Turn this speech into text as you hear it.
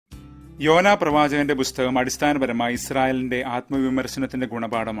യോനാ പ്രവാചകന്റെ പുസ്തകം അടിസ്ഥാനപരമായി ഇസ്രായേലിന്റെ ആത്മവിമർശനത്തിന്റെ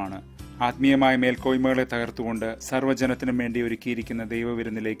ഗുണപാഠമാണ്. ആത്മീയമായ മേൽക്കോയ്മകളെ തകർത്തുകൊണ്ട് സർവ്വജനത്തിനും വേണ്ടി ഒരുക്കിയിരിക്കുന്ന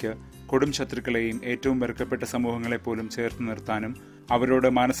ദൈവവിരുന്നിലേക്ക് കൊടും ശത്രുക്കളെയും ഏറ്റവും വെറുക്കപ്പെട്ട സമൂഹങ്ങളെപ്പോലും ചേർത്ത് നിർത്താനും അവരോട്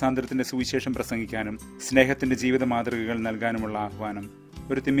മാനസാന്തരത്തിന്റെ സുവിശേഷം പ്രസംഗിക്കാനും സ്നേഹത്തിന്റെ ജീവിത മാതൃകകൾ നൽകാനുമുള്ള ആഹ്വാനം.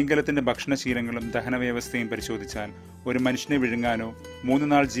 ഒരു തിമിംഗലത്തിന്റെ ഭക്ഷണശീലങ്ങളും ദഹനവ്യവസ്ഥയും പരിശോധിച്ചാൽ ഒരു മനുഷ്യനെ വിഴുങ്ങാനോ 3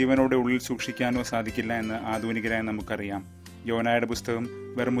 നാൾ ജീവനോടെ ഉള്ളിൽ സൂക്ഷിക്കാനോ സാധിക്കില്ല എന്ന് ആധുനികരായ നമുക്കറിയാം. യോനായുടെ പുസ്തകം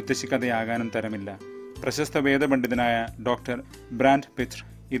വെറും മുത്തശ്ശിക്കഥയാകാനും തരമില്ല. പ്രശസ്ത വേദപണ്ഡിതനായ ഡോക്ടർ ബ്രാൻഡ് പിത്ർ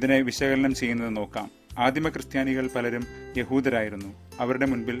ഇതിനെ വിശകലനം ചെയ്യുന്നത് നോക്കാം. ആദിമ ക്രിസ്ത്യാനികൾ പലരും യഹൂദരായിരുന്നു. അവരുടെ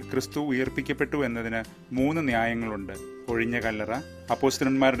മുൻപിൽ ക്രിസ്തു ഉയർപ്പിക്കപ്പെട്ടു എന്നതിന് 3 ന്യായങ്ങളുണ്ട്: ഒഴിഞ്ഞ കല്ലറ,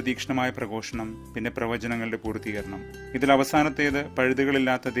 അപ്പോസ്തലന്മാരുടെ തീക്ഷ്ണമായ പ്രഘോഷണം, പിന്നെ പ്രവചനങ്ങളുടെ പൂർത്തീകരണം. ഇതിൽ അവസാനത്തേത്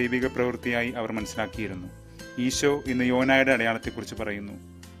പഴുതുകളില്ലാത്ത ദൈവിക പ്രവൃത്തിയായി അവർ മനസ്സിലാക്കിയിരുന്നു. ഈശോ ഇന്ന് യോനായുടെ അടയാളത്തെക്കുറിച്ച് പറയുന്നു.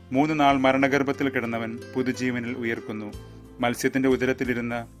 3 നാൾ മരണഗർഭത്തിൽ കിടന്നവൻ പുതുജീവനിൽ ഉയർക്കുന്നു. മത്സ്യത്തിന്റെ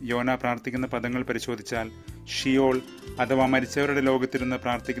ഉദരത്തിലിരുന്ന് യോന പ്രാർത്ഥിക്കുന്ന പദങ്ങൾ പരിശോധിച്ചാൽ ഷിയോൾ അഥവാ മരിച്ചവരുടെ ലോകത്തിരുന്ന്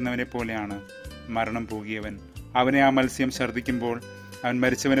പ്രാർത്ഥിക്കുന്നവനെ പോലെയാണ്. മരണം പൂകിയവൻ, അവനെ ആ മത്സ്യം ഛർദ്ദിക്കുമ്പോൾ അവൻ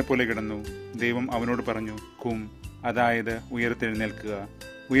മരിച്ചവനെ പോലെ കിടന്നു. ദൈവം അവനോട് പറഞ്ഞു, കും, അതായത് ഉയർത്തെഴുന്നേൽക്കുക.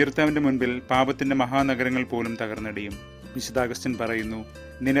 ഉയർത്തവന്റെ മുൻപിൽ പാപത്തിന്റെ മഹാനഗരങ്ങൾ പോലും തകർന്നടിയും. വിശുദ്ധ അഗസ്റ്റിൻ പറയുന്നു,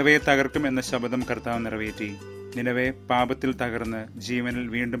 നിനവയെ തകർക്കും എന്ന ശബ്ദം കർത്താവ് നിറവേറ്റി. നിനവെ പാപത്തിൽ തകർന്ന് ജീവനിൽ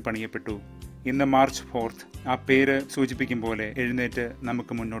വീണ്ടും പണിയപ്പെട്ടു. ഇന്ന് മാർച്ച് 4 ആ പേര് സൂചിപ്പിക്കും പോലെ എഴുന്നേറ്റ്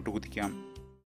നമുക്ക് മുന്നോട്ട് കുതിക്കാം.